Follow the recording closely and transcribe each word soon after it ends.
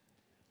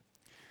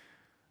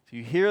So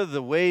you hear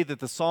the way that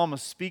the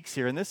psalmist speaks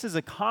here, and this is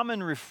a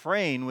common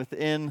refrain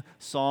within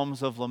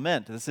Psalms of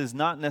Lament. This is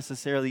not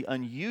necessarily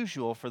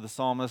unusual for the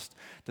psalmist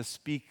to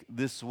speak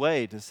this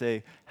way, to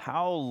say,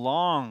 "How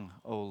long,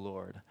 O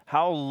Lord?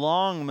 How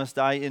long must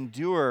I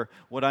endure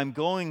what I'm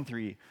going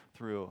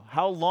through?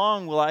 How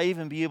long will I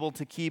even be able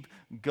to keep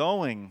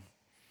going?"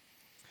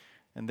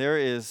 And there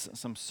is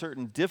some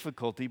certain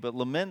difficulty, but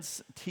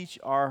laments teach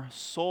our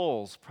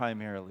souls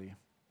primarily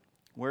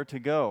where to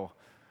go.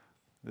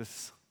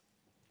 This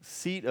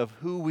seat of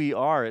who we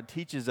are. It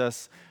teaches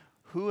us,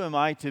 who am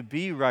I to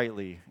be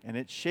rightly? And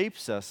it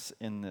shapes us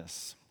in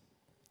this.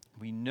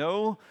 We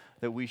know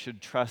that we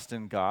should trust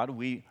in God.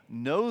 We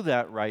know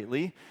that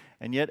rightly,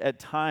 and yet at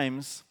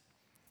times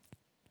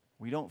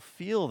we don't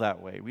feel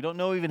that way. We don't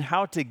know even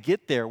how to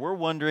get there. We're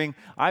wondering,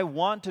 I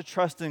want to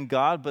trust in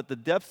God, but the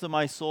depths of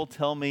my soul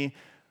tell me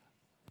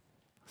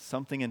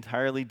something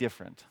entirely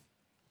different.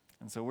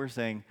 And so we're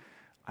saying,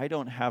 I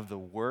don't have the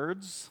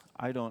words,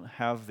 I don't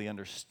have the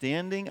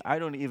understanding, I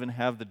don't even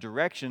have the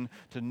direction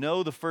to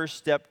know the first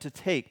step to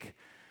take.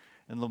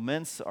 And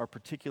laments are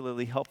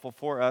particularly helpful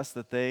for us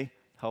that they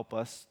help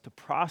us to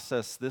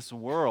process this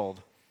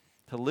world,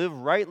 to live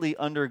rightly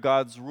under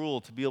God's rule,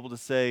 to be able to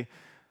say,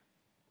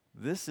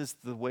 this is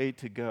the way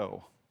to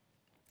go.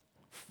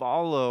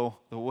 Follow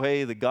the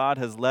way that God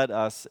has led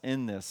us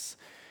in this.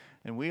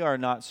 And we are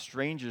not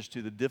strangers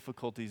to the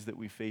difficulties that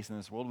we face in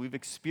this world. We've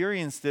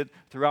experienced it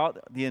throughout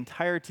the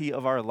entirety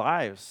of our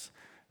lives.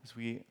 As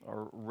we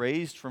are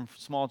raised from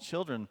small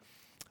children,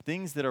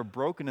 things that are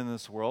broken in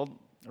this world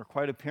are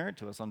quite apparent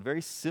to us on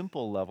very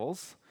simple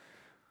levels.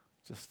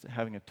 Just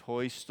having a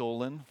toy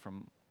stolen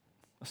from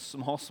a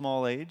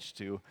small age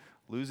to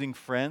losing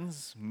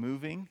friends,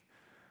 moving,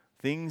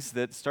 things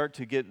that start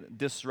to get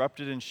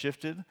disrupted and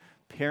shifted,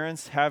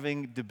 parents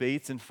having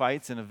debates and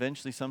fights and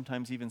eventually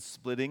sometimes even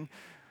splitting.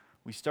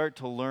 We start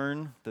to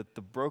learn that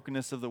the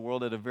brokenness of the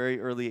world at a very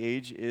early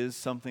age is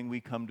something we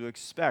come to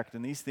expect.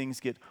 And these things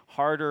get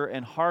harder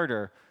and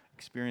harder,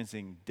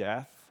 experiencing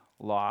death,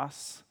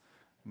 loss,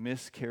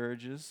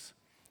 miscarriages,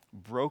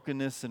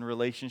 brokenness in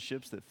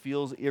relationships that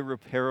feels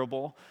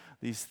irreparable,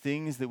 these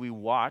things that we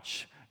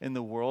watch in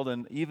the world,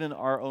 and even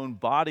our own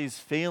bodies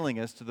failing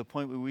us to the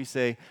point where we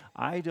say,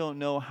 I don't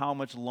know how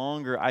much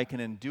longer I can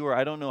endure.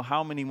 I don't know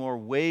how many more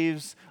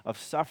waves of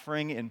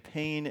suffering and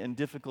pain and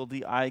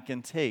difficulty I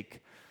can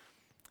take.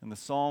 And the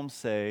Psalms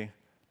say,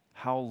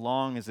 how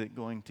long is it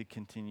going to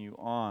continue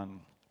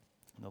on?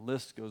 And the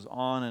list goes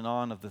on and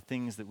on of the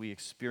things that we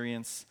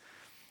experience.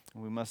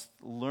 And we must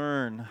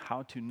learn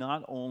how to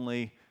not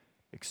only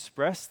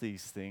express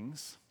these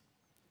things,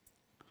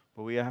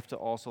 but we have to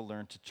also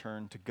learn to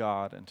turn to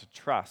God and to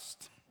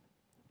trust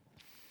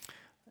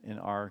in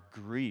our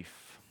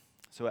grief.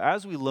 So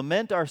as we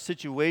lament our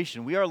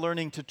situation, we are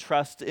learning to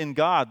trust in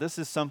God. This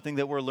is something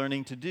that we're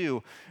learning to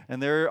do.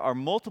 And there are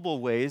multiple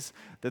ways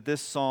that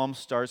this psalm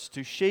starts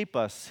to shape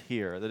us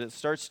here, that it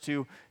starts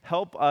to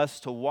help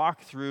us to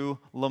walk through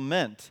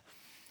lament.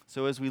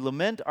 So as we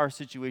lament our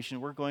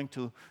situation, we're going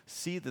to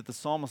see that the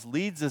psalmist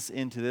leads us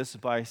into this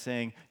by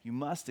saying, you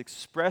must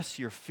express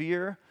your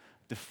fear,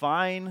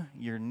 define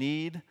your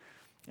need,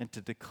 and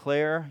to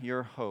declare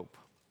your hope.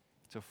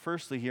 So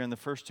firstly, here in the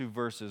first two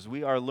verses,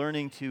 we are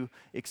learning to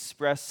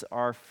express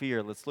our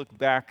fear. Let's look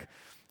back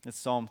at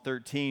Psalm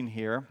 13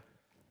 here.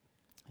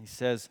 He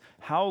says,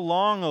 how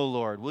long, O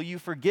Lord, will you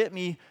forget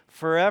me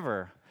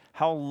forever?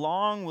 How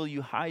long will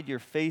you hide your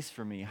face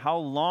from me? How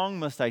long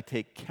must I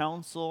take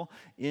counsel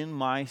in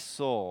my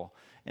soul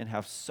and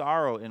have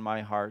sorrow in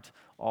my heart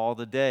all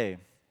the day?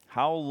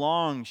 How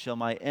long shall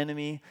my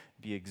enemy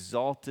be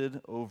exalted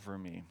over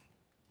me?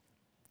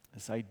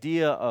 This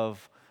idea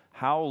of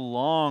how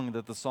long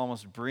that the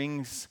psalmist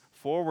brings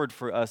forward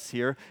for us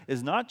here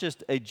is not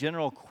just a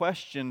general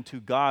question to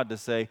God to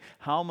say,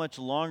 how much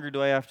longer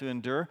do I have to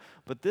endure?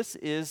 But this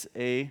is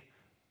a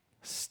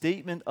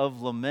statement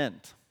of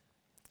lament,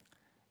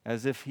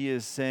 as if he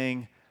is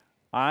saying,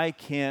 I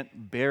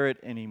can't bear it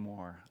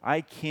anymore. I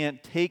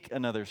can't take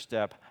another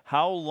step.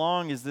 How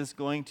long is this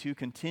going to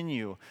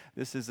continue?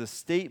 This is a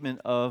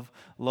statement of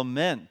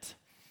lament.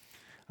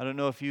 I don't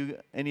know if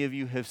any of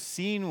you have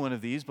seen one of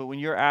these, but when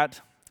you're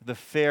at the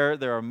fair,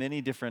 there are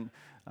many different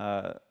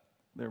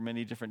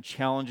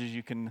challenges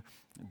you can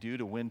do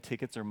to win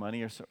tickets or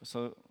money or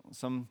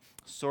some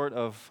sort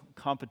of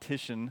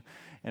competition.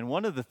 And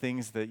one of the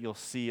things that you'll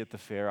see at the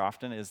fair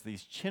often is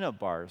these chin-up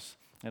bars.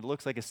 It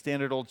looks like a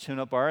standard old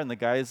chin-up bar, and the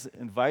guy's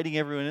inviting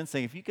everyone in,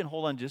 saying, if you can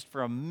hold on just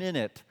for a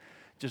minute,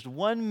 just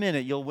 1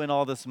 minute, you'll win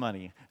all this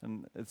money.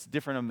 And it's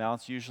different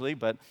amounts usually,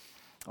 but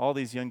all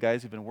these young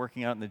guys who've been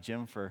working out in the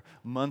gym for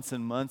months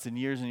and months and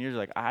years are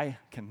like, I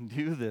can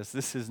do this.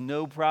 This is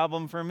no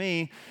problem for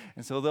me.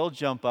 And so they'll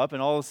jump up,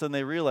 and all of a sudden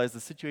they realize the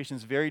situation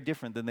is very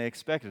different than they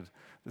expected.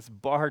 This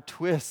bar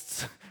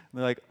twists. And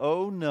they're like,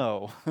 oh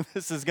no,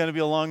 this is going to be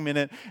a long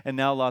minute, and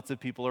now lots of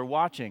people are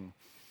watching.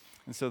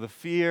 And so the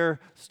fear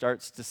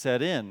starts to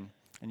set in,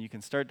 and you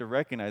can start to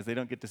recognize they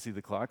don't get to see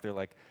the clock. They're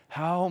like,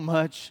 how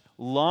much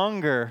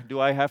longer do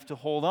I have to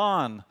hold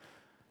on?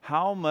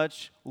 How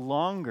much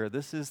longer?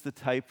 This is the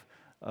type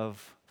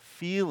of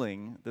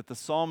feeling that the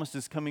psalmist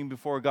is coming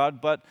before God,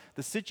 but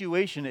the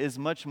situation is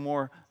much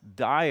more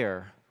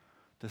dire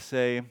to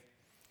say,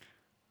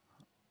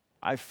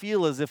 I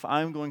feel as if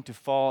I'm going to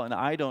fall and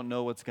I don't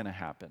know what's going to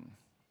happen.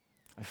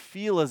 I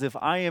feel as if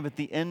I am at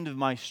the end of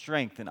my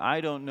strength and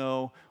I don't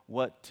know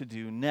what to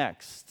do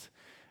next.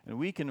 And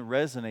we can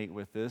resonate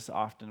with this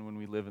often when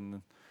we live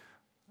in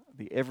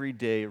the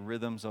everyday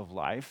rhythms of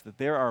life, that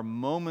there are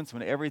moments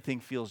when everything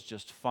feels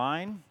just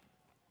fine.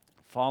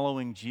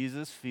 Following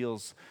Jesus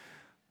feels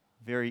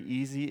very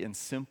easy and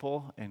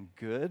simple and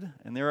good.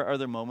 And there are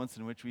other moments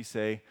in which we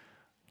say,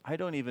 I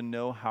don't even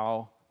know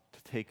how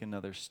to take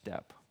another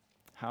step.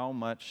 How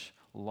much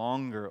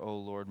longer, O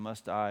Lord,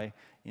 must I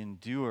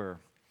endure?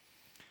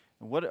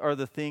 And what are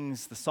the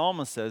things the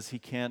psalmist says he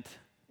can't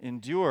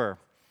endure?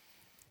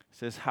 He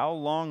says, how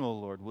long, O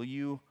Lord, will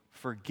you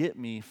forget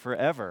me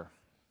forever?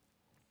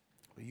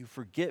 Will you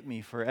forget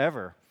me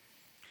forever?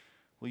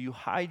 Will you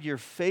hide your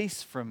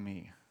face from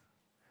me?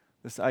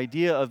 This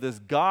idea of this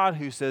God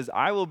who says,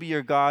 I will be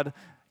your God,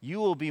 you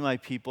will be my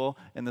people.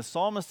 And the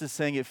psalmist is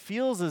saying, it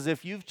feels as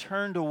if you've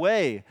turned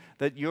away,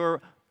 that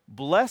your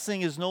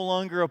blessing is no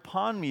longer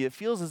upon me. It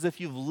feels as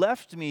if you've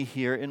left me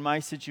here in my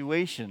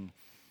situation,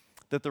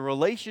 that the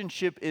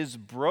relationship is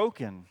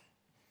broken.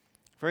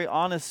 Very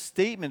honest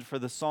statement for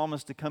the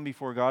psalmist to come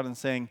before God and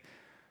saying,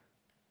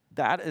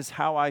 that is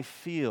how I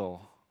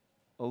feel,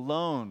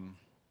 alone,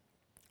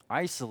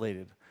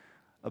 isolated,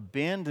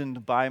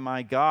 abandoned by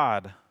my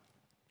God.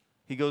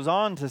 He goes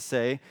on to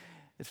say,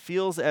 it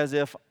feels as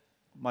if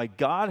my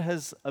God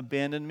has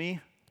abandoned me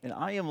and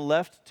I am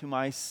left to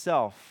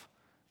myself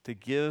to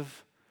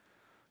give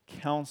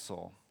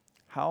counsel.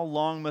 How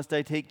long must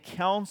I take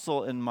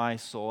counsel in my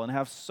soul and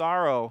have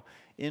sorrow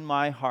in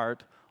my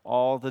heart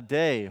all the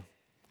day?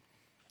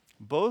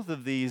 Both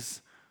of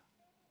these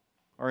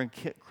are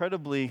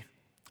incredibly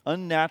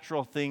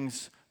unnatural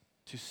things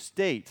to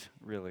state,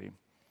 really.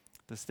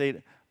 To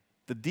state,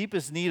 the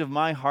deepest need of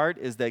my heart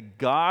is that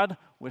God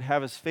would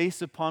have his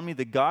face upon me,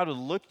 that God would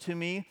look to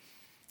me,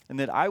 and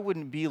that I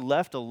wouldn't be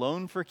left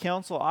alone for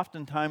counsel.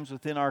 Oftentimes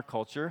within our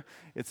culture,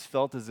 it's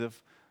felt as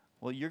if,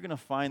 well, you're going to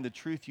find the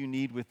truth you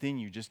need within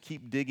you. Just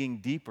keep digging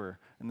deeper.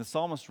 And the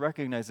psalmist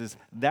recognizes,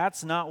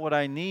 that's not what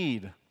I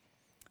need.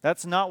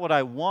 That's not what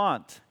I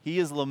want. He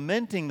is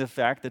lamenting the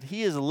fact that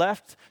he is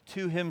left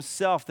to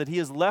himself, that he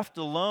is left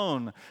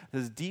alone.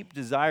 His deep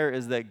desire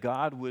is that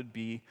God would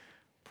be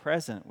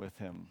present with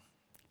him.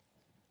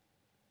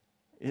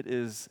 It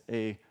is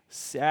a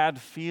sad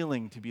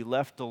feeling to be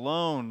left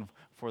alone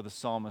for the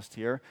psalmist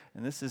here.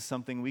 And this is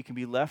something we can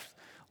be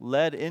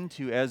led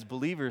into as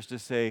believers to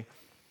say,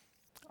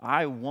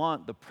 I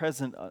want the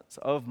presence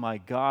of my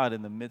God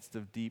in the midst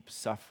of deep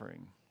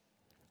suffering.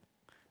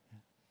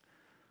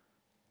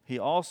 He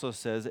also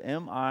says,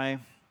 am I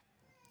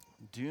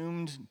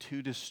doomed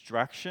to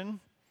destruction?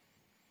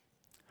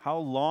 How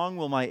long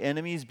will my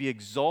enemies be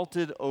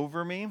exalted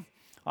over me?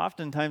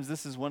 Oftentimes,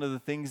 this is one of the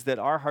things that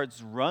our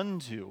hearts run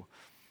to.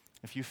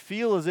 If you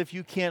feel as if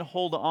you can't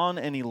hold on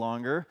any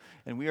longer,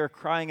 and we are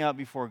crying out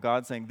before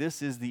God saying,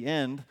 this is the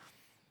end,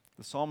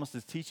 the psalmist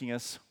is teaching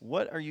us,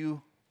 what are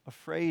you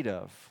afraid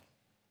of?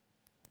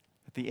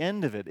 At the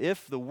end of it,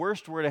 if the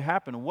worst were to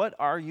happen, what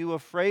are you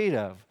afraid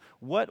of?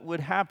 What would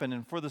happen?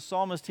 And for the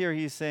psalmist here,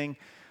 he's saying,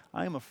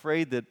 I am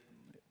afraid that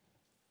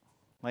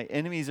my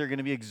enemies are going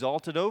to be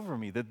exalted over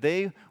me, that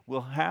they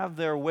will have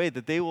their way,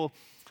 that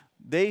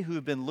they who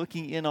have been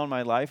looking in on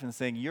my life and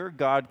saying, your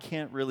God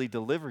can't really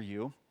deliver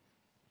you,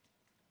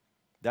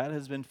 that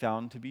has been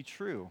found to be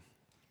true.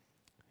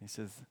 He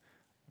says,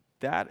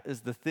 that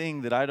is the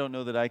thing that I don't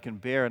know that I can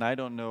bear, and I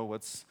don't know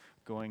what's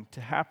going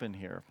to happen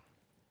here.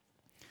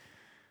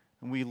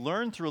 And we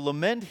learn through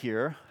lament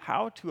here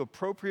how to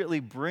appropriately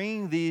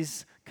bring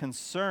these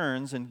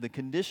concerns and the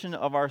condition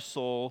of our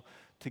soul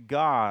to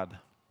God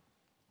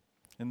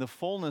in the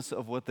fullness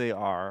of what they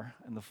are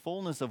and the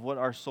fullness of what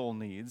our soul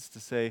needs, to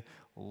say,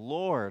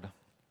 Lord,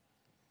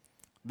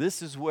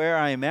 this is where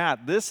I'm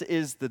at. This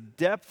is the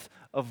depth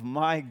of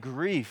my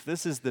grief.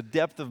 This is the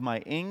depth of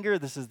my anger.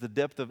 This is the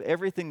depth of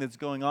everything that's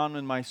going on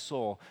in my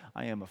soul.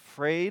 I am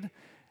afraid.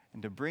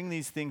 And to bring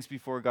these things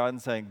before God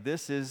and saying,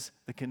 this is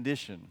the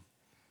condition.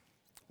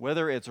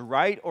 Whether it's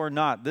right or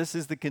not, this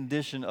is the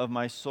condition of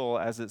my soul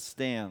as it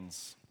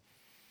stands.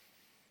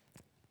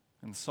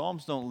 And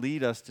Psalms don't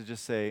lead us to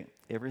just say,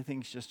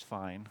 everything's just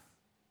fine.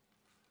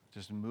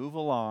 Just move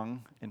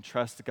along and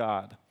trust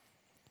God.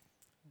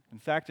 In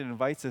fact, it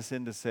invites us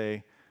in to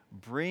say,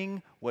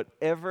 bring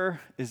whatever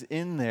is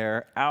in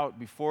there out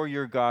before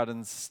your God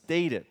and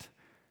state it.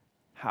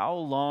 How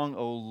long,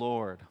 O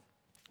Lord,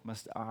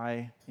 must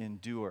I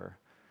endure?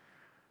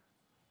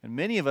 And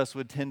many of us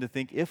would tend to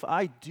think, if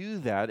I do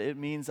that, it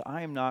means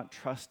I am not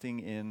trusting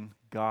in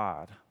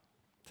God.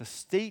 To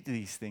state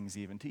these things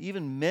even, to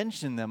even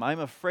mention them, I'm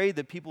afraid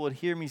that people would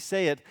hear me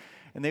say it,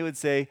 and they would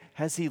say,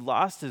 has he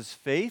lost his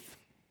faith?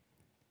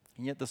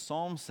 And yet the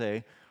Psalms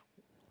say,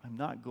 I'm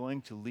not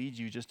going to lead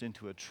you just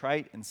into a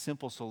trite and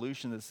simple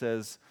solution that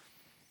says,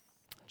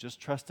 just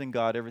trust in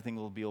God, everything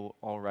will be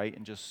all right,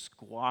 and just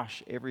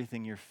squash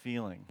everything you're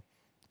feeling.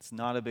 It's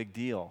not a big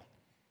deal.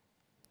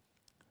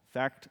 In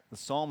fact, the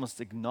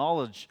psalmist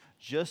acknowledged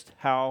just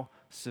how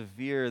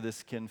severe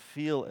this can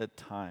feel at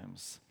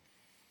times.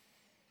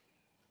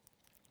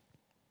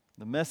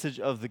 The message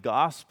of the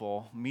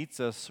gospel meets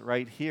us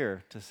right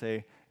here to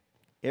say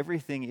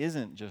everything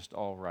isn't just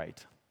all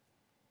right.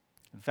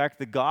 In fact,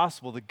 the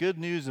gospel, the good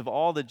news of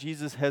all that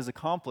Jesus has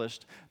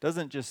accomplished,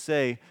 doesn't just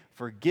say,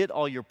 forget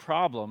all your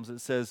problems. It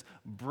says,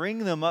 bring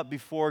them up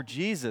before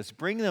Jesus,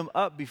 bring them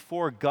up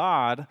before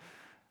God,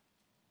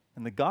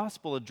 and the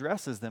gospel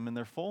addresses them in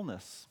their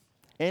fullness.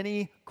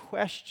 Any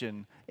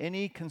question,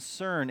 any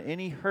concern,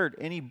 any hurt,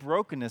 any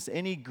brokenness,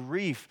 any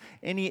grief,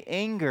 any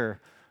anger,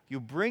 you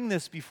bring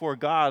this before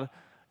God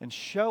and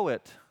show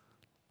it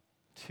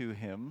to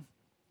Him.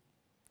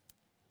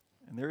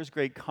 And there is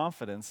great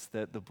confidence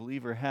that the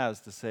believer has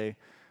to say,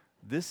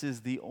 this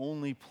is the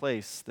only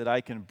place that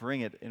I can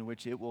bring it in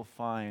which it will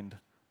find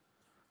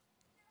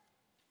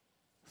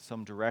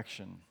some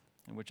direction,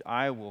 in which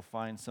I will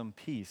find some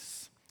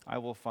peace. I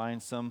will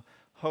find some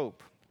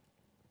hope.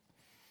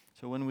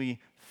 So when we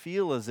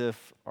feel as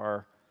if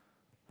our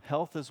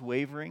health is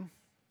wavering,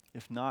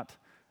 if not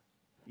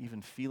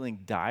even feeling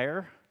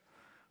dire,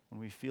 when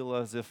we feel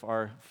as if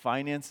our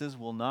finances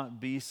will not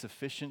be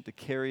sufficient to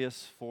carry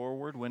us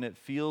forward, when it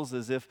feels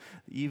as if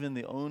even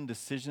the own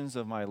decisions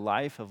of my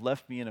life have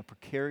left me in a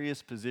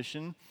precarious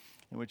position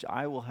in which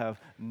I will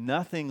have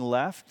nothing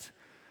left,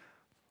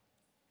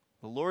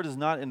 the Lord is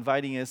not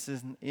inviting us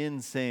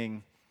in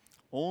saying,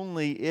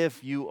 only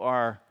if you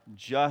are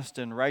just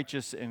and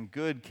righteous and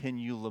good can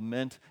you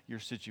lament your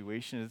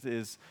situation. It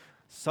is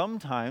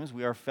sometimes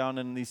we are found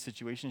in these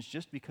situations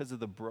just because of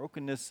the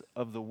brokenness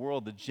of the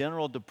world, the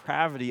general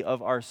depravity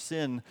of our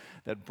sin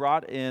that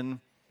brought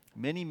in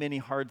many, many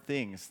hard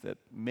things that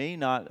may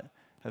not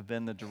have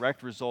been the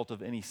direct result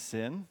of any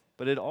sin,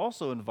 but it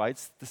also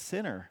invites the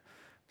sinner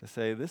to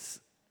say this,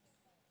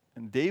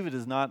 and David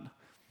is not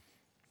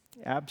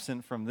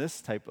absent from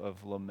this type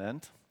of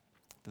lament,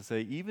 to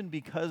say even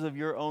because of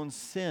your own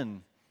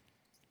sin,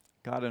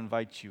 God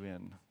invites you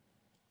in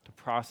to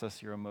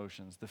process your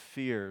emotions, the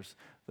fears,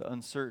 the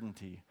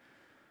uncertainty.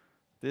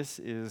 This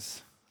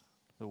is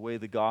the way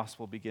the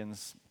gospel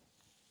begins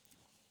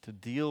to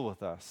deal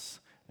with us.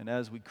 And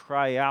as we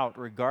cry out,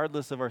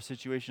 regardless of our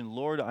situation,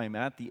 Lord, I'm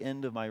at the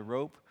end of my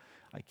rope.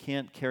 I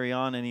can't carry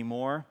on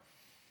anymore.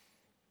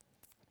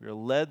 We are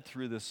led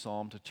through this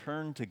psalm to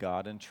turn to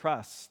God and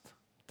trust,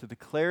 to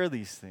declare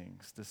these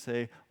things, to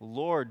say,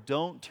 Lord,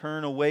 don't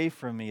turn away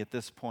from me at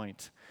this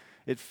point.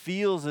 It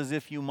feels as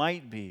if you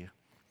might be.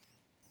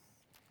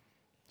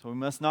 So we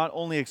must not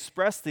only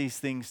express these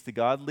things to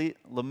God,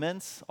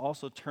 laments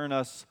also turn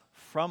us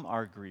from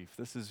our grief.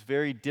 This is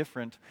very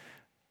different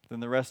than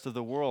the rest of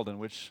the world, in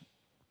which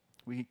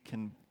we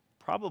can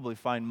probably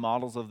find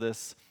models of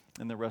this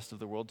in the rest of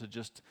the world, to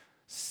just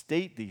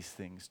state these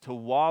things, to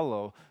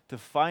wallow, to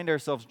find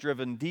ourselves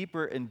driven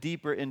deeper and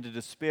deeper into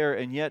despair.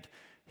 And yet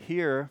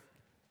here,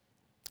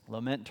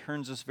 lament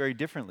turns us very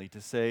differently to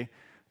say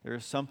there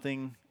is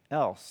something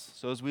else.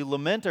 So as we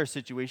lament our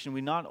situation, we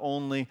not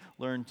only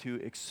learn to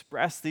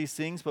express these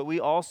things, but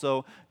we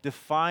also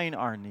define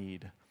our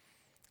need.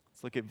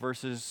 Let's look at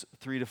verses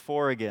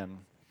 3-4 again.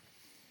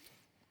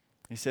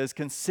 He says,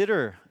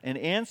 consider and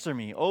answer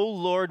me, O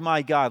Lord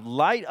my God,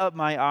 light up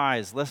my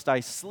eyes, lest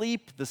I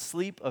sleep the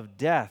sleep of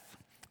death,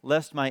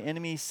 lest my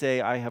enemies say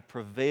I have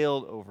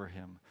prevailed over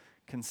him.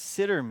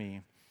 Consider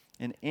me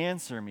and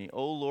answer me,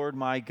 O Lord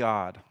my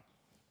God.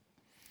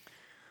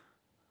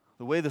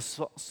 The way the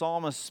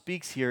psalmist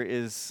speaks here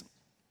is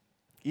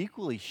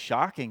equally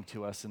shocking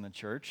to us in the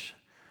church.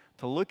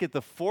 To look at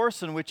the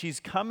force in which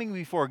he's coming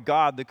before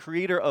God, the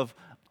creator of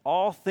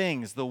all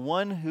things, the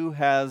one who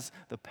has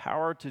the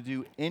power to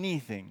do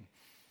anything.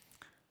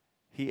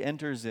 He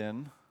enters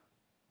in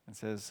and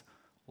says,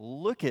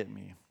 look at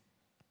me.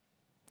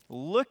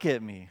 Look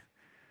at me.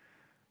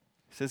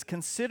 He says,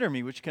 consider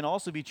me, which can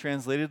also be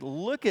translated,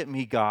 look at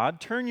me, God,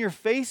 turn your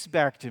face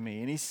back to me.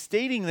 And he's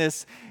stating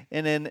this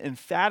in an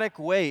emphatic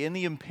way, in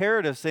the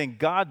imperative, saying,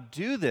 God,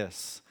 do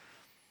this.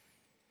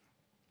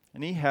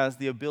 And he has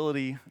the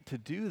ability to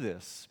do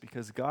this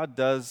because God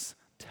does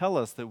tell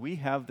us that we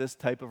have this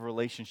type of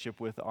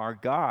relationship with our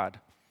God.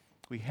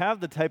 We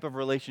have the type of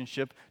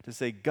relationship to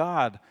say,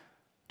 God,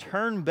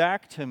 turn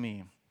back to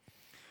me.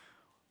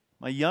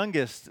 My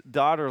youngest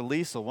daughter,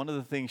 Lisa, one of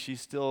the things, she's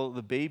still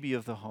the baby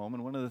of the home,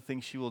 and one of the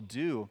things she will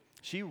do,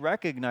 she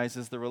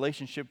recognizes the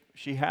relationship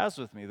she has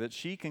with me, that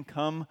she can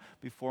come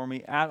before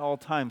me at all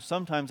times.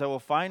 Sometimes I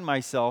will find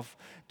myself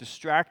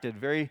distracted,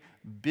 very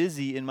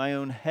busy in my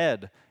own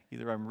head.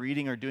 Either I'm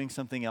reading or doing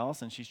something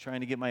else, and she's trying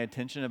to get my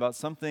attention about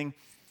something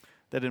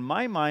that in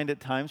my mind at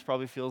times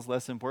probably feels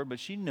less important, but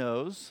she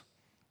knows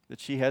that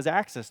she has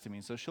access to me.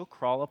 So she'll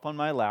crawl up on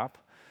my lap,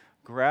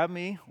 grab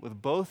me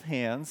with both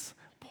hands,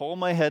 pull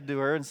my head to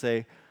her and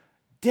say,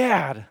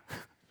 Dad!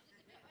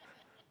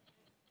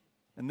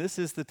 And this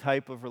is the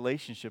type of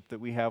relationship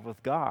that we have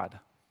with God,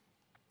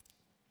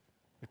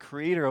 the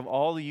creator of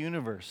all the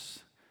universe,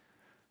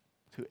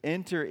 to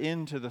enter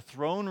into the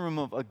throne room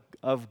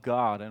of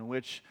God, in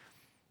which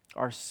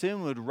our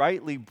sin would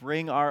rightly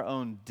bring our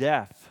own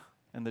death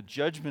and the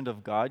judgment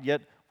of God,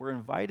 yet we're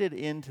invited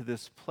into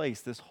this place,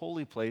 this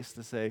holy place,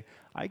 to say,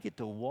 I get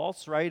to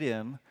waltz right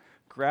in,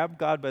 grab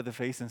God by the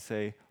face and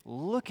say,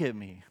 look at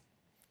me.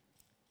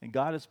 And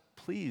God is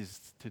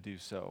pleased to do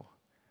so.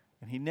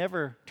 And he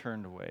never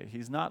turned away.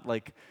 He's not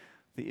like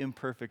the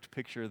imperfect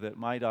picture that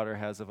my daughter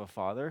has of a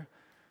father.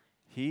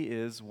 He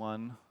is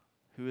one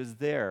who is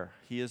there.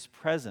 He is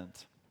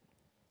present.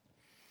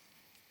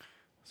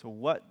 So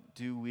what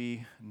do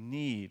we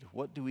need?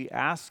 What do we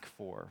ask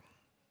for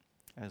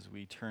as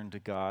we turn to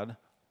God?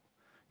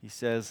 He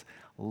says,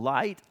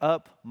 light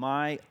up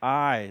my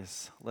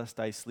eyes, lest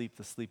I sleep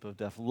the sleep of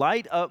death.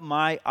 Light up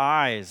my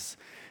eyes.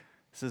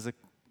 This is a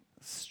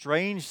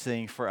strange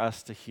thing for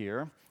us to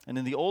hear. And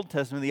in the Old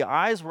Testament, the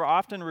eyes were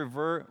often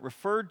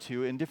referred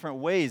to in different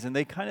ways, and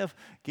they kind of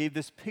gave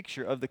this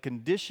picture of the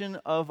condition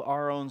of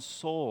our own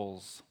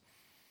souls.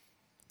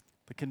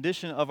 The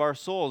condition of our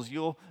souls.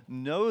 You'll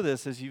know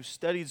this as you've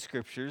studied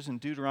scriptures in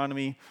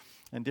Deuteronomy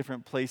and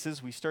different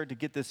places. We start to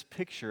get this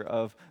picture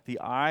of the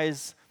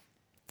eyes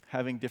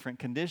having different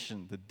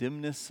condition. The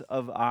dimness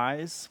of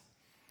eyes,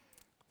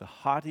 the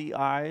haughty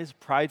eyes,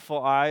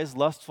 prideful eyes,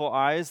 lustful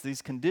eyes,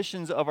 these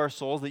conditions of our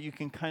souls that you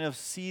can kind of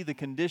see the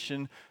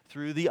condition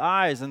through the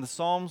eyes. And the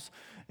Psalms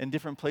and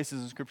different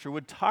places in Scripture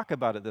would talk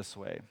about it this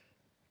way.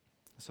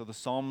 So the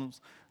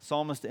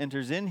psalmist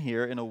enters in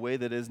here in a way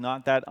that is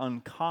not that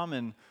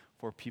uncommon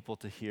for people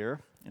to hear.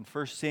 In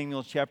 1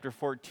 Samuel chapter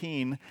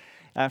 14,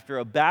 after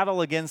a battle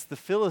against the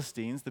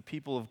Philistines, the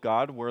people of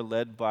God were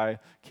led by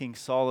King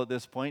Saul at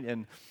this point,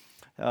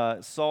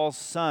 and Saul's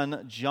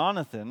son,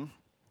 Jonathan,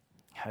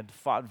 had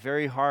fought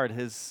very hard.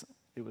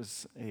 It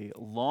was a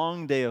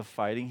long day of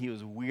fighting. He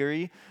was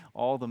weary.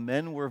 All the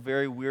men were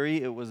very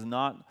weary. It was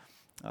not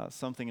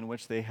something in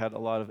which they had a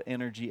lot of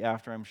energy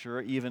after, I'm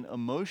sure. Even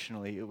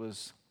emotionally, it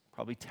was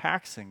probably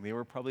taxing. They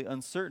were probably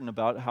uncertain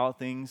about how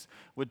things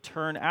would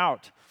turn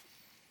out.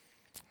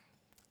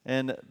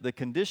 And the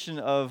condition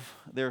of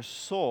their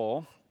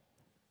souls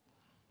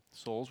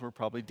were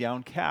probably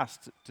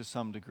downcast to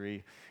some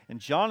degree. And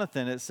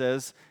Jonathan, it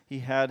says, he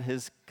had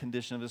his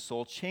condition of his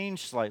soul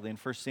changed slightly in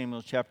 1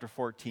 Samuel chapter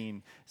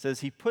 14. It says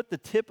he put the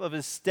tip of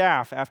his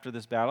staff after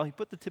this battle, he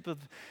put the tip of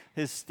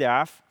his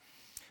staff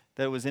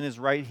that was in his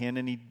right hand,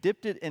 and he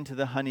dipped it into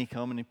the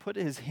honeycomb, and he put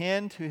his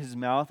hand to his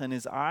mouth, and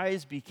his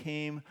eyes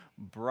became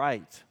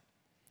bright.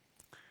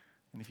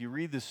 And if you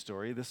read this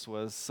story, this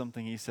was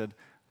something he said,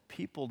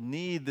 people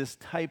need this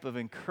type of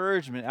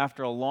encouragement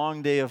after a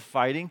long day of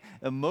fighting,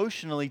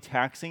 emotionally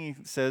taxing. He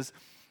says,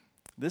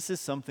 this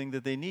is something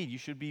that they need. You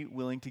should be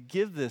willing to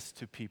give this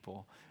to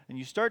people. And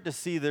you start to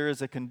see there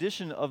is a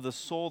condition of the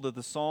soul that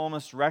the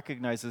psalmist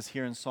recognizes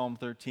here in Psalm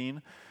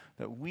 13,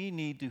 that we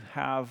need to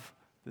have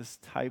this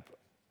type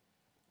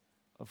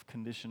of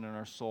condition in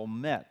our soul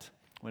met.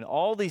 When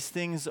all these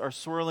things are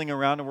swirling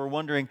around and we're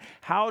wondering,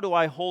 how do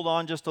I hold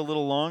on just a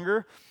little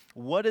longer?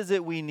 What is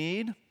it we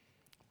need?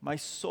 My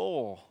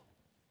soul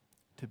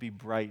to be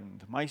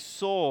brightened, my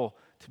soul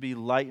to be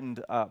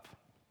lightened up.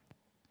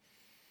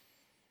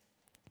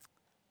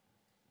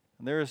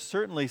 And there is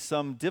certainly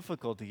some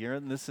difficulty here,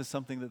 and this is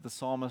something that the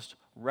psalmist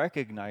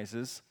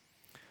recognizes.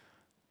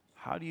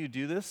 How do you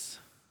do this?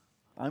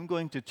 I'm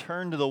going to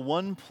turn to the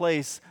one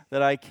place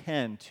that I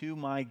can, to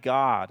my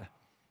God.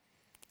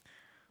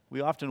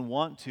 We often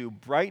want to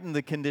brighten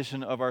the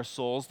condition of our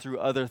souls through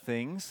other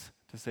things,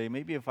 to say,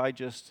 maybe if I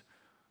just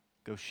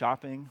go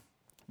shopping,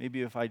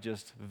 maybe if I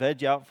just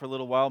veg out for a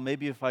little while,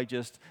 maybe if I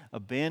just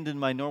abandon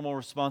my normal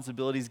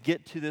responsibilities,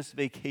 get to this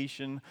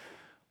vacation,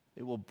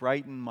 it will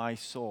brighten my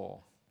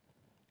soul.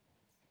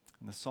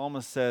 And the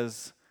psalmist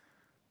says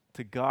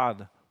to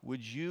God,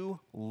 would you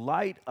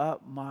light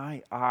up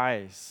my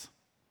eyes?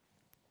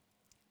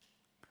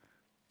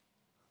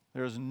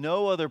 There is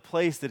no other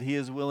place that he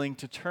is willing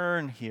to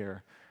turn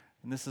here.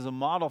 And this is a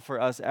model for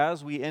us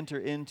as we enter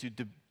into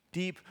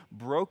deep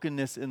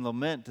brokenness in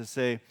lament to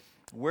say,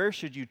 where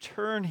should you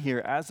turn here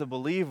as a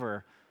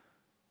believer?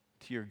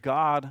 To your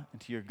God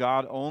and to your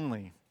God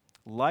only.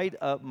 Light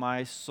up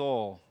my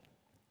soul.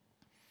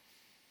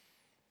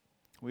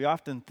 We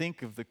often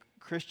think of the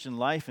Christian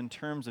life in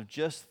terms of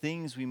just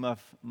things we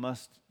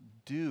must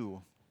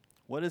do.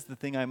 What is the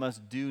thing I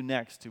must do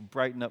next to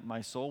brighten up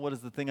my soul? What is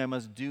the thing I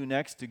must do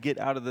next to get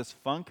out of this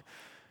funk?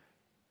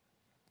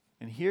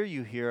 And here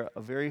you hear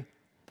a very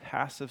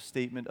passive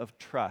statement of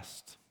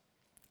trust.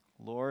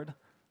 Lord,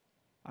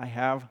 I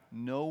have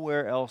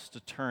nowhere else to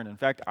turn. In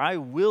fact, I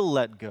will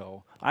let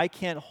go. I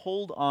can't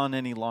hold on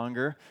any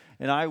longer,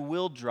 and I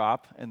will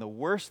drop, and the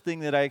worst thing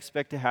that I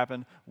expect to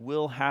happen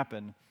will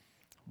happen.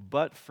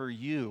 But for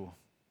you,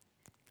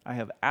 I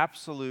have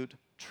absolute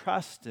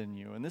trust in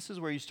you. And this is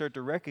where you start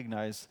to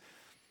recognize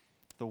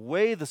the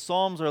way the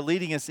Psalms are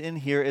leading us in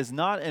here is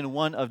not in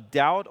one of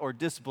doubt or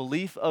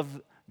disbelief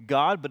of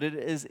God, but it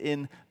is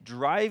in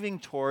driving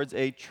towards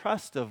a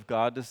trust of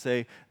God to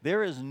say,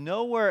 there is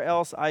nowhere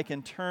else I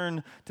can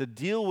turn to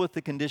deal with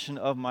the condition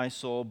of my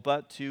soul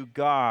but to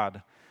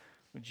God.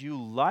 Would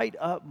you light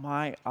up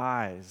my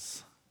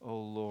eyes, O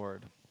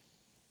Lord?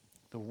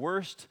 The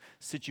worst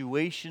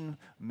situation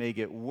may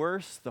get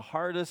worse. The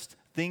hardest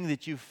thing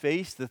that you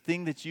face, the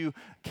thing that you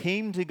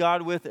came to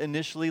God with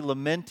initially,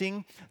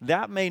 lamenting,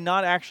 that may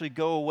not actually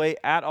go away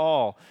at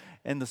all.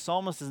 And the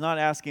psalmist is not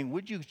asking,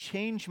 would you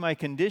change my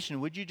condition?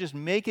 Would you just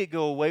make it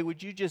go away?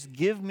 Would you just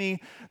give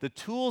me the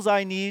tools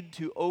I need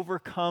to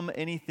overcome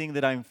anything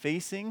that I'm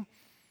facing?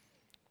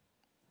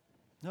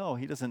 No,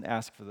 he doesn't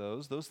ask for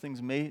those. Those things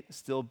may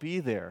still be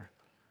there.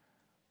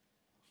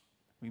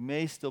 We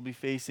may still be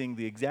facing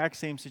the exact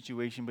same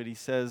situation, but he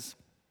says,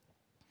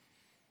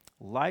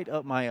 light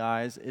up my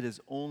eyes. It is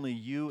only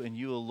you and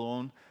you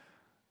alone.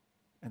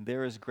 And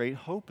there is great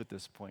hope at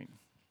this point.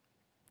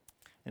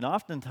 And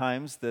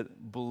oftentimes,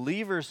 that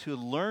believers who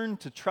learn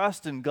to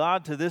trust in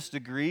God to this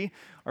degree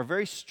are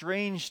very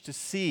strange to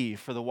see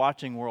for the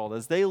watching world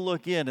as they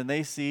look in and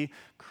they see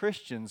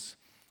Christians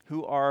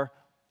who are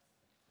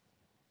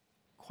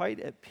quite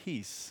at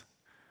peace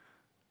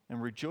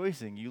and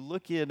rejoicing. You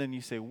look in and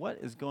you say, what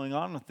is going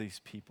on with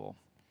these people?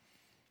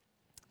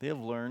 They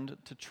have learned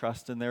to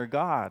trust in their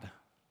God.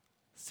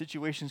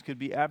 Situations could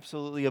be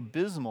absolutely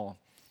abysmal,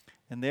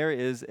 and there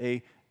is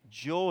a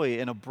joy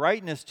and a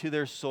brightness to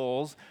their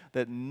souls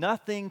that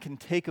nothing can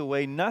take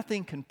away,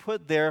 nothing can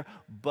put there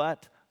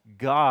but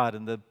God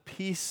and the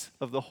peace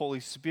of the Holy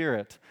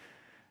Spirit.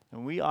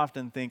 And we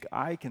often think,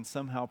 I can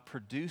somehow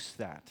produce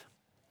that.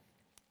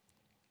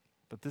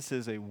 But this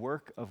is a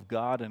work of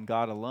God and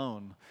God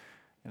alone.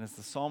 And as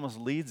the psalmist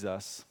leads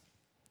us,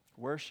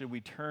 where should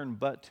we turn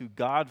but to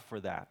God for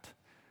that?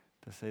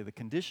 To say, the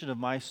condition of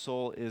my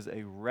soul is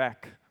a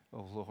wreck,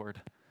 O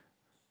Lord.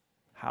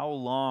 How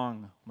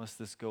long must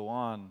this go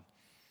on?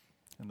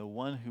 And the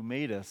one who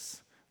made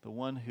us, the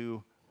one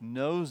who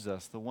knows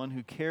us, the one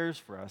who cares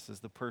for us is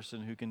the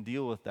person who can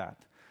deal with that.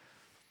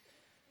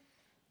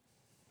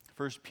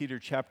 1 Peter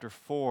chapter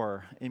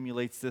 4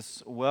 emulates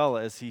this well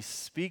as he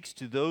speaks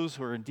to those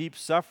who are in deep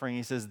suffering.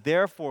 He says,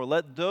 therefore,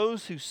 let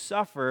those who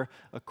suffer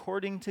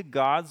according to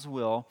God's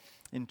will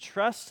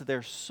entrust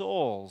their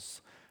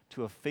souls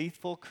to a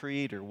faithful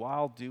Creator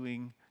while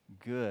doing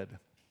good.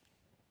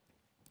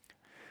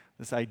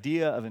 This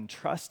idea of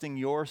entrusting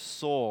your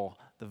soul,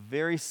 the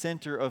very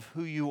center of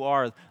who you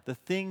are, the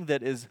thing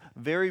that is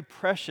very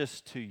precious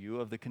to you,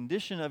 of the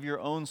condition of your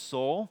own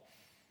soul,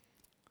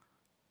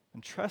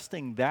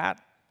 entrusting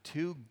that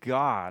to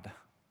God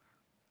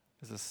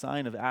is a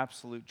sign of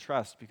absolute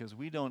trust, because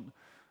we don't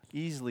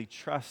easily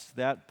trust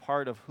that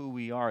part of who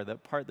we are,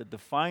 that part that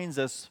defines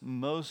us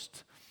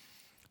most.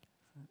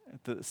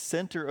 At the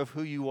center of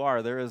who you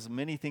are, there is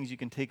many things you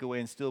can take away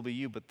and still be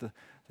you, but the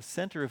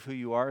center of who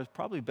you are is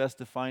probably best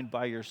defined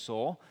by your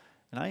soul.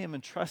 And I am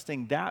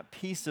entrusting that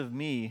piece of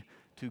me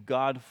to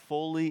God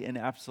fully and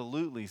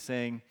absolutely,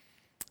 saying,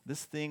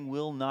 this thing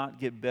will not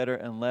get better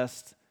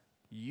unless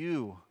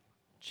you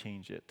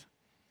change it.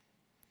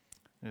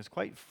 And it's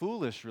quite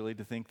foolish, really,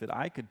 to think that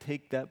I could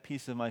take that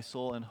piece of my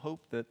soul and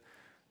hope that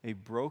a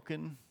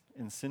broken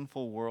and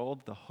sinful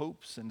world, the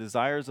hopes and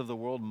desires of the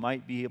world,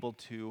 might be able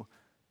to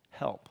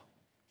help.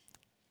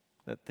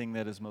 That thing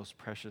that is most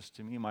precious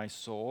to me, my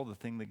soul, the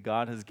thing that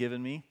God has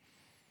given me.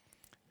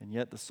 And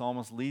yet the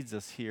psalmist leads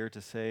us here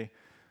to say,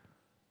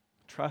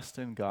 trust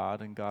in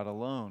God and God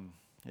alone.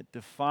 It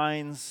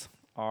defines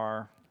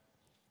our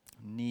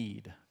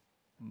need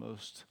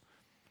most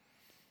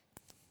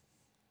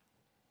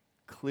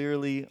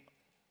clearly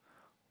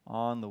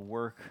on the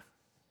work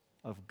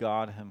of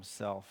God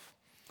himself.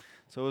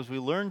 So as we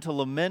learn to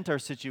lament our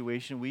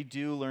situation, we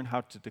do learn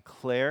how to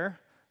declare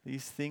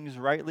these things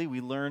rightly.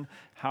 We learn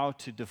how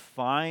to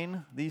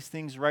define these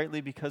things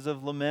rightly because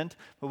of lament,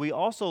 but we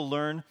also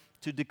learn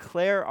to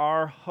declare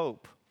our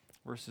hope.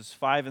 Verses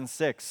 5 and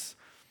 6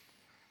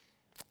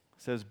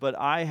 says, but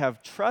I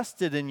have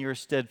trusted in your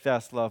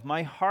steadfast love.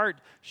 My heart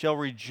shall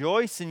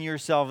rejoice in your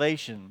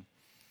salvation.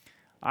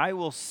 I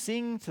will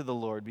sing to the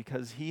Lord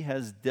because he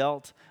has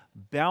dealt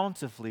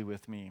bountifully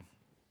with me.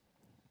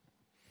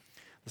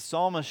 The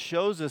psalmist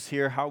shows us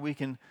here how we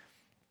can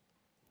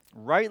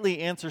rightly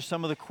answer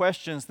some of the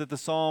questions that the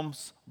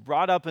Psalms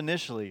brought up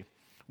initially.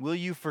 Will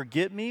you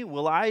forget me?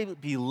 Will I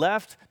be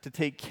left to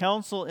take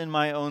counsel in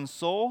my own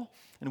soul?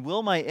 And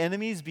will my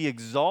enemies be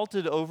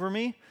exalted over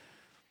me?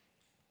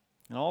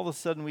 And all of a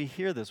sudden we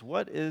hear this.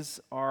 What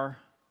is our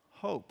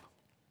hope?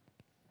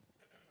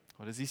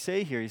 What does he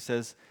say here? He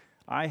says,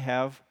 I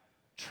have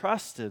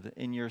trusted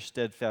in your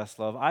steadfast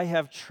love. I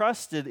have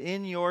trusted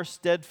in your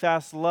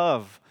steadfast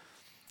love.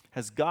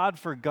 Has God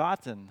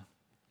forgotten?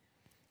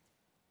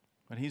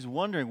 But he's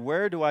wondering,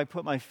 where do I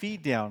put my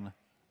feet down?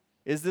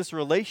 Is this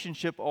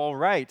relationship all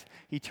right?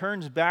 He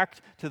turns back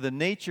to the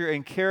nature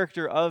and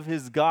character of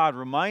his God,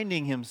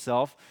 reminding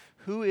himself,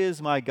 who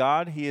is my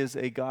God? He is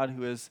a God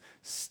who is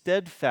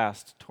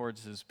steadfast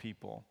towards his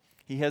people.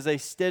 He has a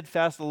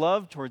steadfast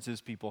love towards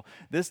his people.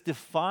 This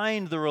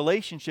defined the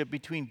relationship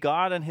between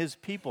God and his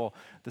people.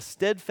 The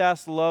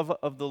steadfast love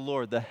of the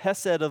Lord, the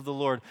hesed of the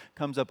Lord,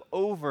 comes up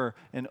over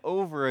and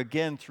over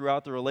again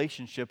throughout the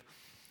relationship.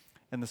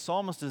 And the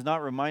psalmist is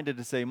not reminded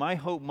to say, my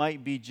hope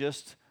might be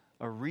just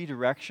a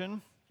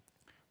redirection,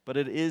 but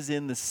it is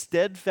in the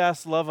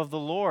steadfast love of the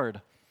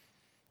Lord.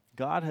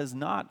 God has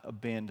not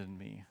abandoned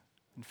me.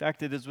 In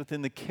fact, it is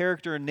within the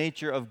character and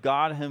nature of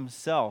God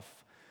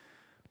himself.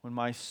 When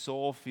my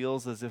soul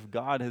feels as if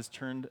God has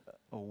turned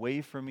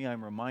away from me,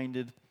 I'm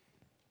reminded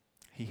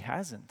he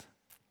hasn't.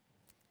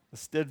 The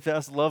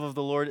steadfast love of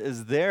the Lord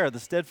is there. The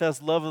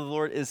steadfast love of the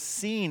Lord is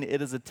seen.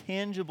 It is a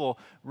tangible,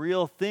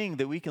 real thing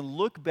that we can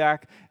look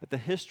back at the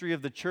history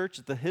of the church,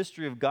 at the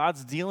history of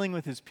God's dealing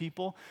with his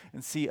people,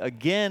 and see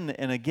again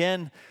and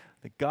again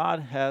that God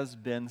has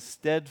been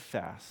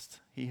steadfast.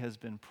 He has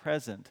been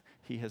present.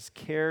 He has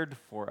cared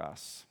for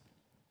us.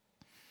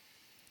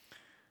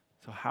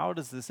 So how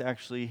does this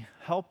actually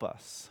help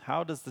us?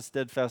 How does the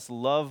steadfast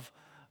love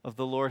of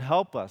the Lord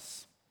help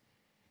us?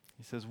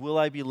 He says, will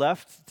I be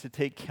left to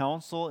take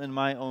counsel in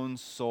my own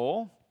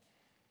soul?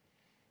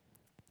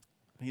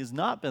 He has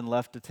not been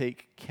left to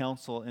take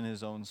counsel in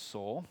his own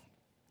soul.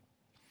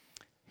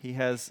 He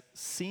has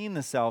seen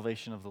the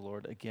salvation of the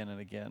Lord again and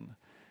again.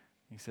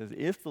 He says,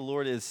 if the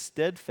Lord is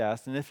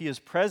steadfast, and if he is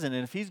present,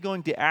 and if he's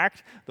going to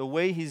act the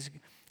way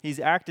he's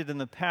acted in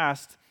the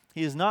past,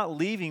 he is not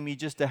leaving me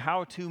just a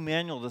how-to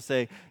manual to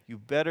say, you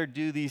better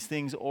do these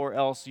things or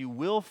else you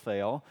will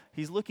fail.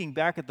 He's looking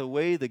back at the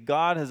way that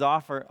God has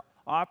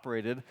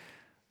operated,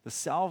 the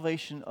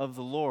salvation of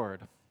the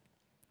Lord.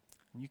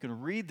 And you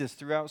can read this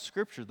throughout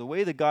Scripture. The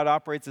way that God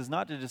operates is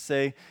not to just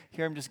say,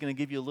 here, I'm just going to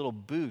give you a little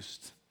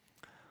boost.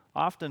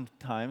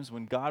 Oftentimes,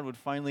 when God would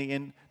finally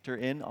enter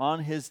in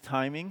on his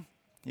timing,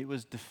 it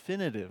was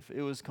definitive.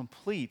 It was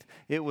complete.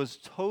 It was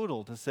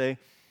total to say,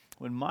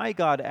 when my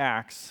God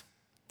acts,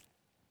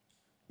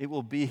 it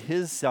will be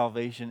his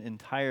salvation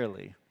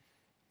entirely.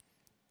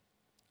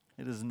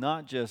 It is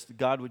not just,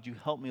 God, would you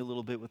help me a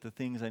little bit with the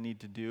things I need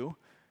to do?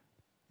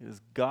 It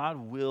is, God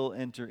will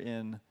enter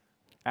in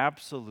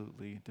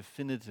absolutely,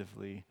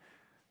 definitively,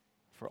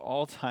 for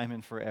all time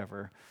and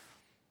forever.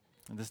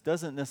 And this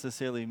doesn't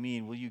necessarily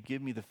mean, will you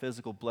give me the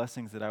physical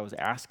blessings that I was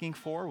asking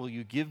for? Will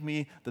you give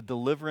me the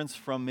deliverance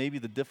from maybe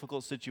the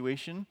difficult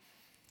situation?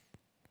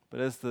 But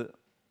as the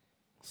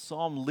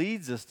psalm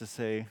leads us to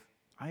say,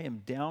 I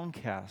am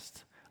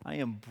downcast. I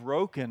am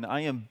broken.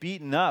 I am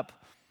beaten up.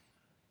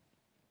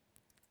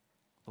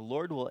 The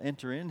Lord will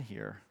enter in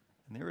here.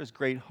 And there is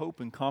great hope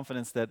and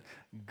confidence that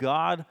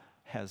God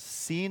has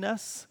seen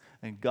us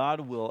and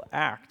God will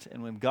act.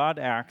 And when God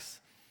acts,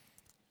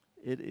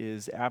 it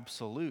is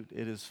absolute.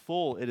 It is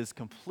full. It is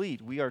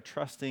complete. We are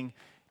trusting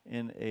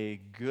in a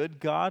good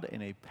God,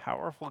 in a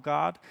powerful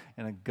God,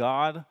 and a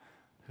God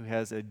who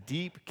has a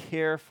deep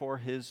care for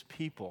his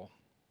people.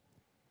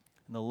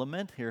 And the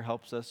lament here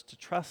helps us to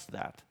trust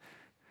that.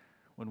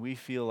 When we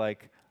feel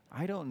like,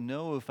 I don't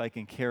know if I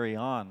can carry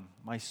on.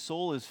 My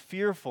soul is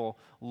fearful,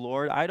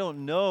 Lord. I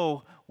don't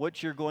know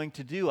what you're going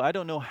to do. I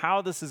don't know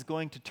how this is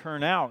going to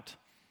turn out.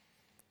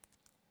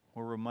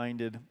 We're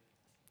reminded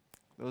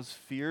those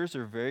fears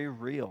are very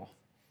real.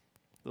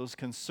 Those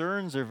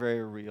concerns are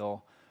very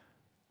real.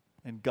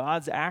 And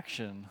God's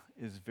action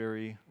is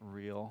very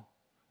real.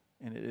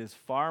 And it is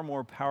far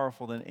more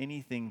powerful than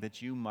anything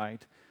that you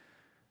might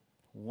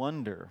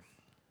wonder.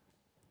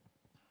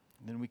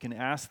 Then we can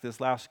ask this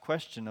last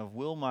question of,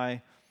 will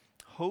my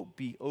hope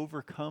be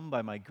overcome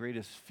by my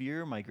greatest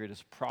fear, my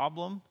greatest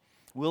problem?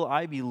 Will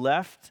I be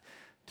left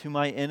to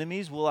my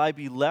enemies? Will I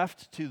be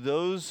left to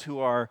those who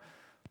are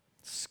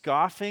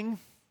scoffing?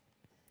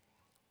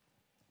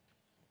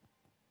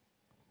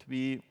 To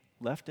be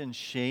left in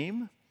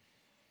shame?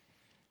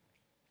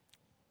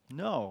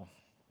 No.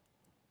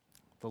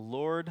 The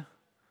Lord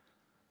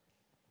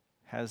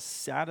has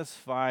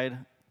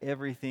satisfied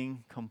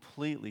everything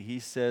completely. He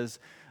says,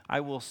 I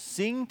will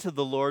sing to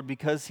the Lord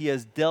because he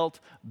has dealt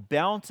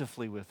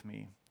bountifully with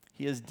me.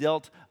 He has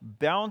dealt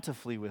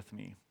bountifully with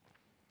me.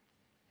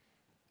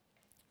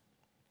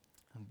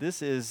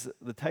 This is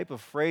the type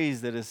of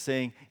phrase that is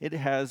saying it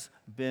has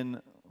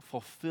been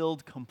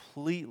fulfilled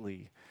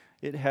completely.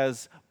 It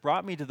has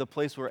brought me to the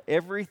place where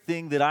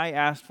everything that I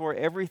asked for,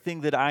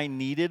 everything that I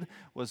needed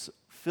was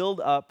filled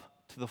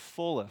up to the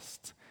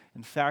fullest.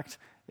 In fact,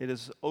 it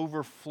is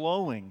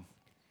overflowing.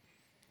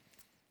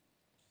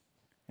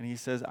 And he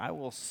says, I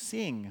will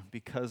sing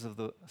because of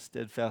the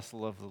steadfast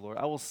love of the Lord.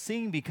 I will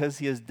sing because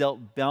he has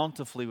dealt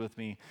bountifully with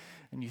me.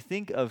 And you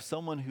think of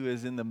someone who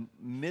is in the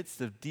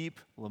midst of deep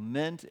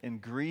lament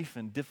and grief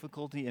and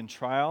difficulty and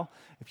trial.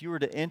 If you were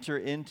to enter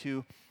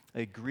into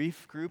a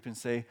grief group and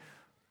say,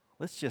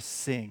 let's just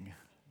sing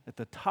at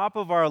the top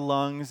of our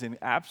lungs in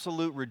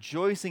absolute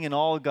rejoicing in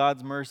all of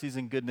God's mercies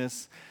and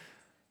goodness,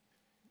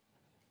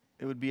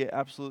 it would be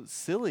absolute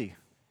silly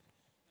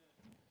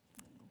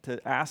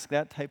to ask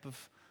that type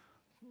of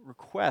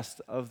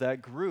request of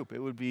that group. It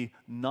would be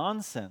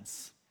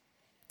nonsense.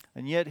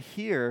 And yet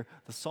here,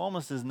 the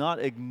psalmist is not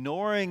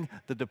ignoring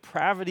the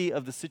depravity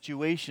of the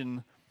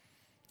situation,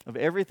 of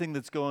everything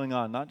that's going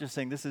on, not just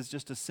saying this is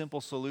just a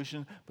simple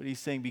solution, but he's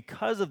saying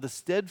because of the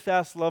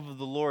steadfast love of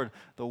the Lord,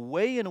 the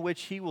way in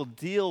which he will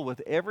deal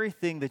with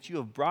everything that you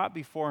have brought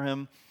before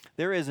him,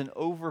 there is an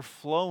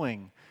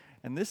overflowing.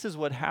 And this is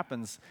what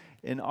happens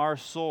in our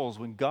souls.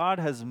 When God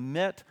has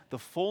met the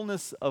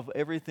fullness of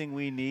everything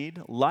we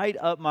need, light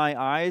up my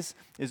eyes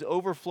is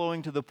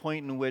overflowing to the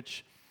point in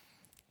which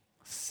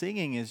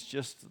singing is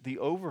just the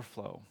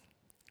overflow.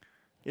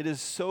 It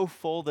is so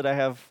full that I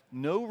have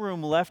no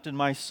room left in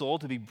my soul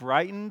to be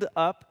brightened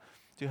up,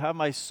 to have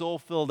my soul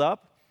filled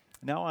up.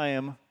 Now I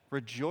am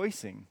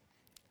rejoicing.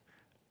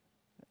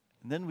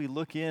 And then we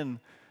look in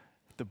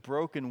at the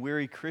broken,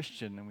 weary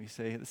Christian and we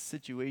say, this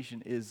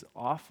situation is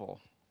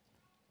awful.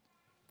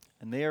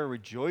 And they are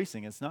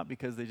rejoicing. It's not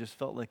because they just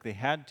felt like they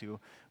had to,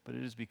 but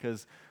it is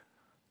because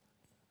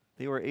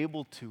they were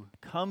able to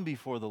come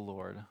before the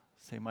Lord,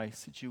 say, my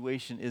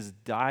situation is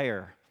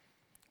dire.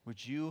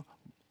 Would you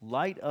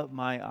light up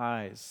my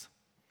eyes?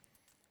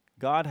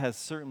 God has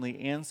certainly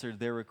answered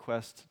their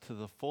request to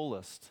the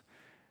fullest,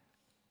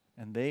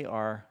 and they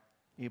are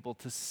able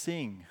to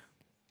sing,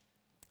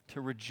 to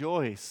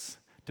rejoice,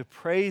 to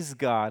praise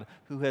God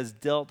who has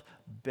dealt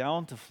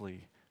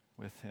bountifully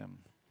with him.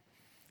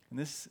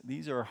 And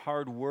these are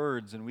hard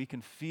words, and we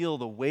can feel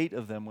the weight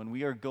of them when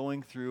we are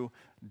going through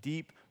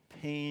deep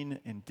pain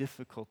and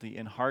difficulty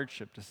and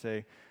hardship, to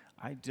say,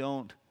 I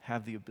don't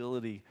have the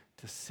ability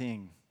to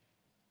sing.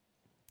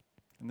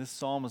 And this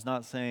psalm is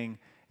not saying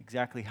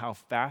exactly how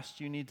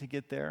fast you need to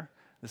get there.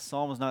 This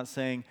psalm is not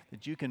saying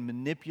that you can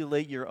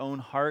manipulate your own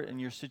heart and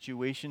your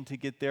situation to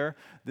get there.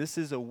 This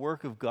is a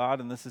work of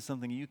God, and this is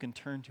something you can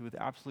turn to with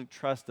absolute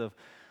trust of,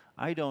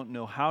 I don't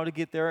know how to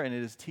get there, and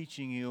it is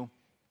teaching you,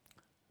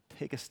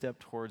 take a step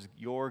towards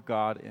your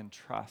God in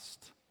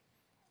trust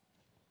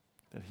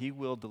that he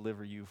will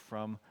deliver you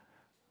from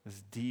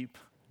this deep,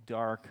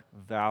 dark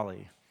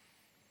valley.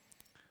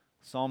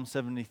 Psalm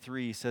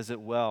 73 says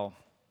it well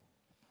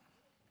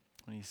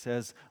when he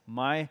says,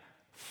 my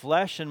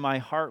flesh and my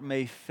heart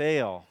may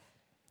fail,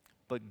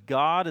 but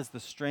God is the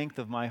strength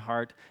of my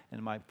heart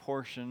and my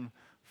portion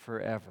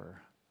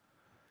forever.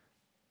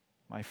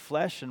 My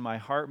flesh and my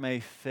heart may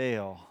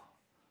fail,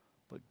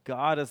 but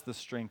God is the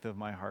strength of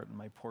my heart and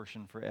my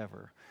portion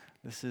forever.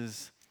 This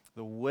is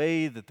the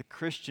way that the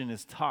Christian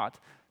is taught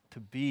to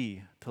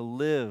be, to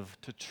live,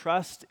 to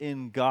trust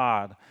in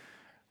God.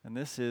 And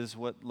this is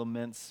what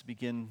laments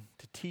begin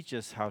to teach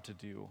us how to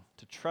do,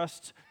 to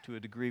trust to a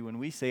degree. When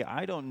we say,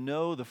 I don't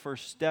know the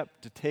first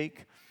step to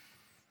take,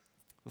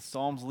 the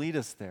Psalms lead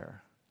us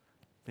there.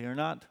 They are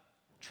not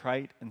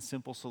trite and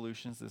simple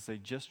solutions that say,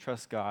 just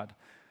trust God.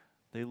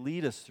 They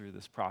lead us through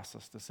this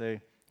process to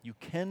say, you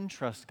can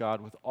trust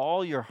God with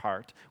all your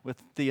heart,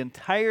 with the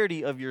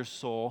entirety of your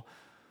soul,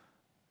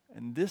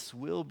 and this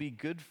will be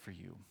good for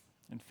you.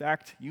 In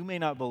fact, you may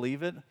not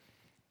believe it,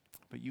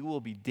 but you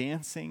will be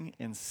dancing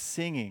and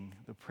singing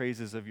the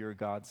praises of your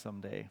God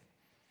someday.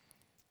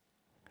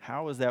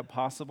 How is that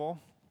possible?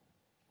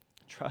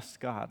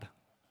 Trust God.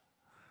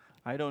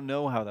 I don't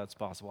know how that's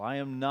possible. I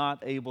am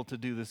not able to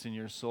do this in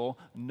your soul.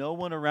 No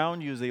one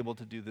around you is able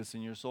to do this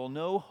in your soul.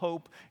 No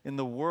hope in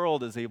the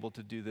world is able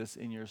to do this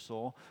in your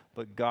soul,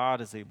 but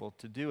God is able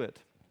to do it.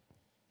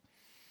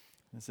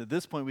 And so at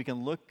this point, we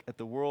can look at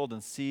the world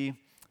and see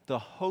the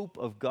hope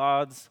of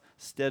God's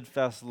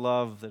steadfast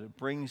love that it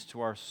brings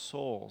to our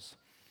souls.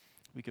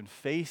 We can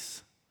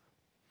face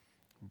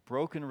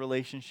broken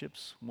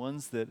relationships,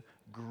 ones that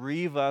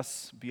grieve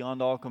us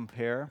beyond all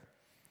compare,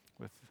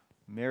 with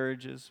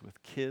marriages,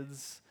 with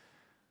kids,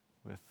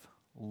 with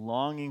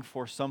longing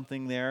for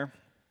something there,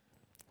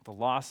 the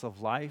loss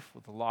of life,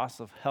 with the loss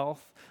of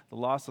health, the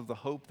loss of the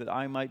hope that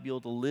I might be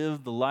able to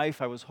live the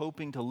life I was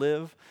hoping to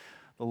live,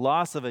 the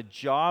loss of a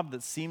job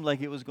that seemed like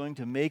it was going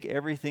to make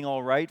everything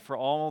all right for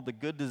all the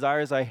good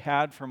desires I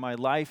had for my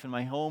life and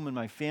my home and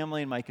my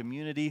family and my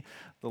community,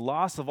 the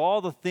loss of all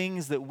the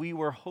things that we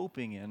were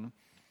hoping in.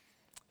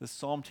 This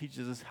psalm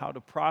teaches us how to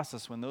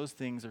process when those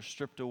things are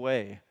stripped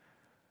away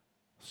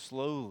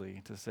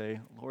slowly, to say,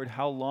 Lord,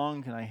 how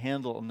long can I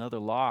handle another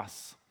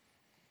loss?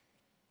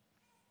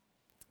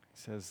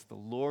 He says, the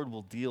Lord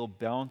will deal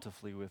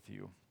bountifully with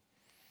you.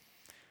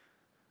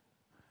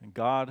 And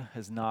God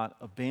has not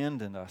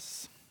abandoned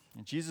us.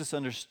 And Jesus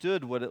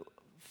understood what it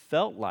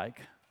felt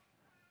like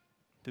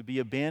to be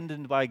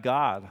abandoned by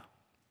God.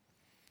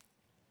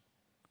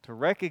 To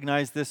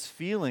recognize this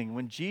feeling,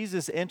 when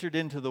Jesus entered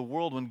into the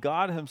world, when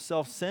God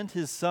himself sent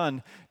his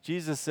son,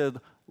 Jesus said,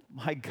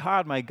 my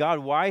God,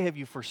 why have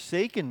you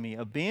forsaken me,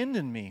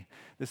 abandoned me?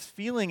 This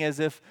feeling as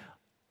if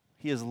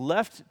he is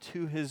left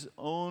to his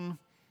own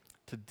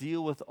to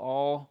deal with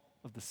all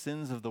of the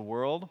sins of the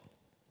world.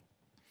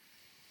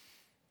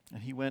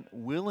 And he went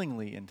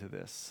willingly into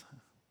this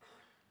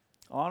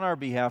on our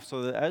behalf,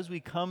 so that as we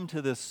come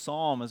to this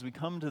psalm, as we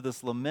come to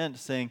this lament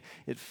saying,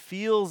 it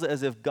feels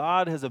as if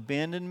God has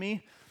abandoned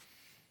me,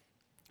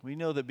 we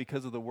know that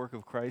because of the work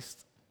of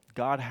Christ,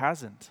 God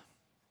hasn't.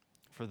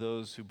 For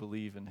those who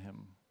believe in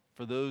him,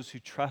 for those who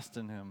trust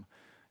in him,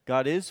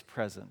 God is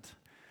present.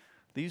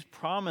 These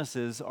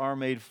promises are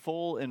made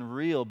full and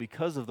real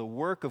because of the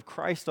work of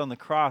Christ on the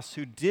cross,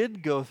 who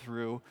did go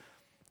through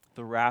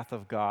the wrath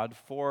of God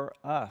for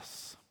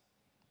us.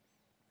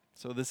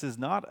 So this is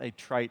not a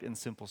trite and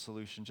simple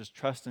solution, just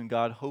trust in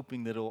God,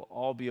 hoping that it'll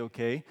all be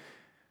okay.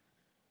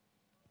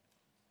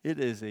 It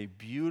is a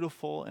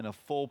beautiful and a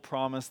full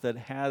promise that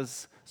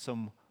has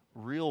some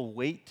real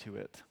weight to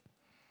it.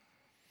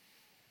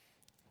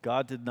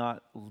 God did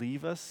not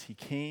leave us. He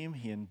came,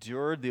 He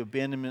endured the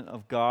abandonment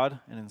of God.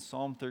 And in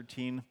Psalm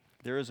 13,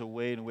 there is a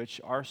way in which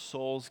our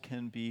souls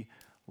can be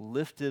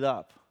lifted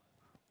up.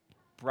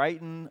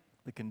 Brighten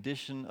the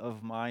condition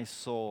of my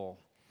soul.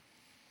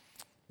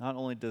 Not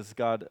only does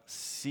God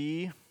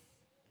see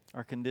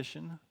our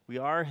condition, we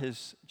are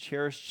His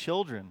cherished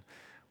children.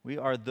 We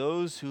are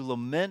those who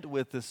lament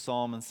with this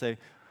psalm and say,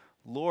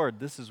 Lord,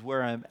 this is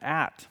where I'm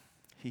at.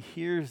 He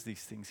hears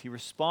these things. He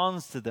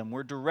responds to them.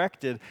 We're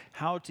directed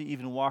how to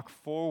even walk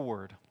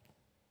forward.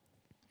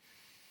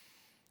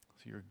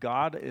 So your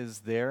God is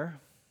there.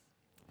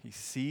 He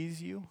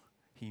sees you.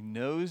 He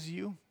knows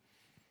you.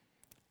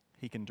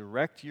 He can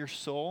direct your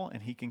soul,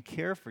 and He can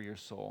care for your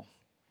soul.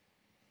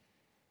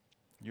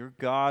 Your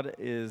God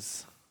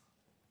is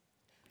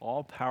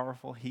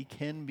all-powerful. He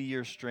can be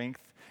your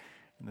strength.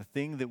 And the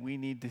thing that we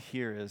need to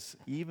hear is,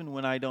 even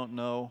when I don't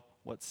know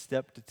what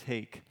step to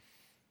take,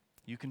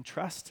 you can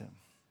trust Him.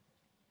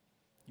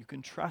 You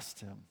can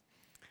trust Him.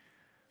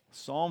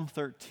 Psalm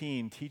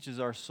 13 teaches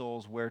our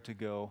souls where to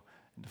go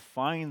and to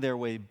find their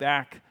way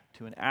back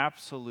to an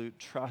absolute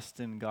trust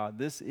in God.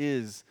 This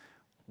is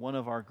one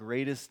of our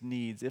greatest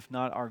needs, if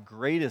not our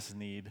greatest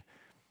need,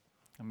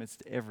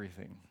 amidst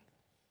everything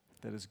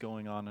that is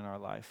going on in our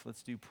life.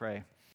 Let's pray.